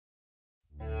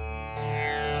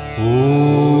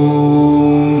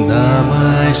Om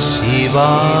Namah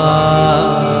Shivaya.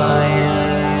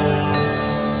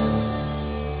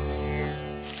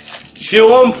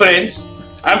 Shivam friends,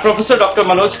 I am Professor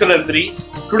Dr.Manoj.Kalantri.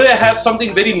 Today I have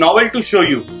something very novel to show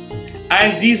you,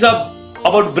 and these are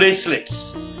about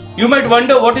bracelets. You might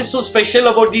wonder what is so special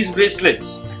about these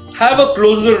bracelets. Have a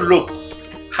closer look.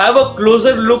 Have a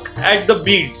closer look at the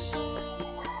beads.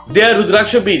 They are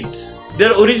Rudraksha beads. They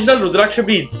are original Rudraksha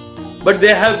beads, but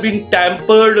they have been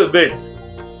tampered with.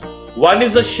 One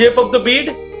is the shape of the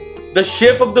bead. The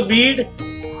shape of the bead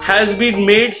has been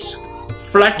made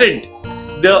flattened.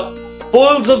 The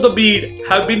poles of the bead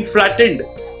have been flattened.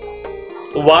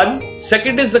 One.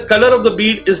 Second is the color of the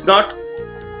bead is not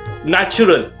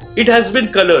natural. It has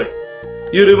been colored.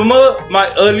 You remember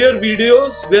my earlier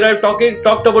videos where I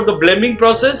talked about the blending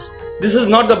process? This is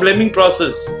not the blending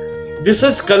process. This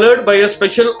is colored by a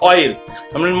special oil.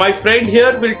 I mean, my friend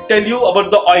here will tell you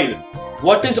about the oil.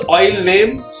 What is oil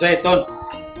name? Zaiton.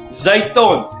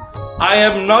 Zaiton. I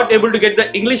am not able to get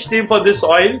the English name for this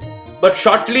oil, but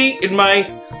shortly in my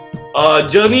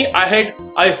journey ahead,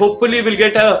 I hopefully will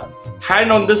get a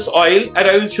hand on this oil, and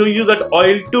I will show you that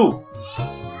oil too.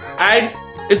 And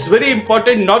it's very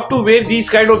important not to wear these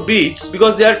kind of beads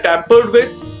because they are tampered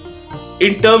with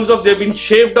in terms of they've been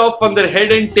shaved off from their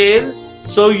head and tail.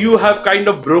 So you have kind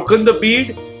of broken the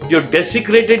bead, you've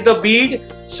desecrated the bead,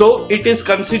 so it is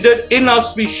considered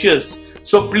inauspicious.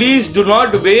 So please do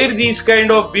not wear these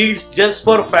kind of beads just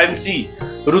for fancy.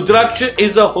 Rudraksha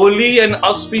is a holy and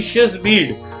auspicious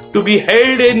bead to be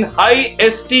held in high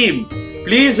esteem.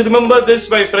 Please remember this,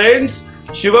 my friends.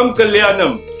 Shivam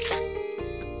Kalyanam.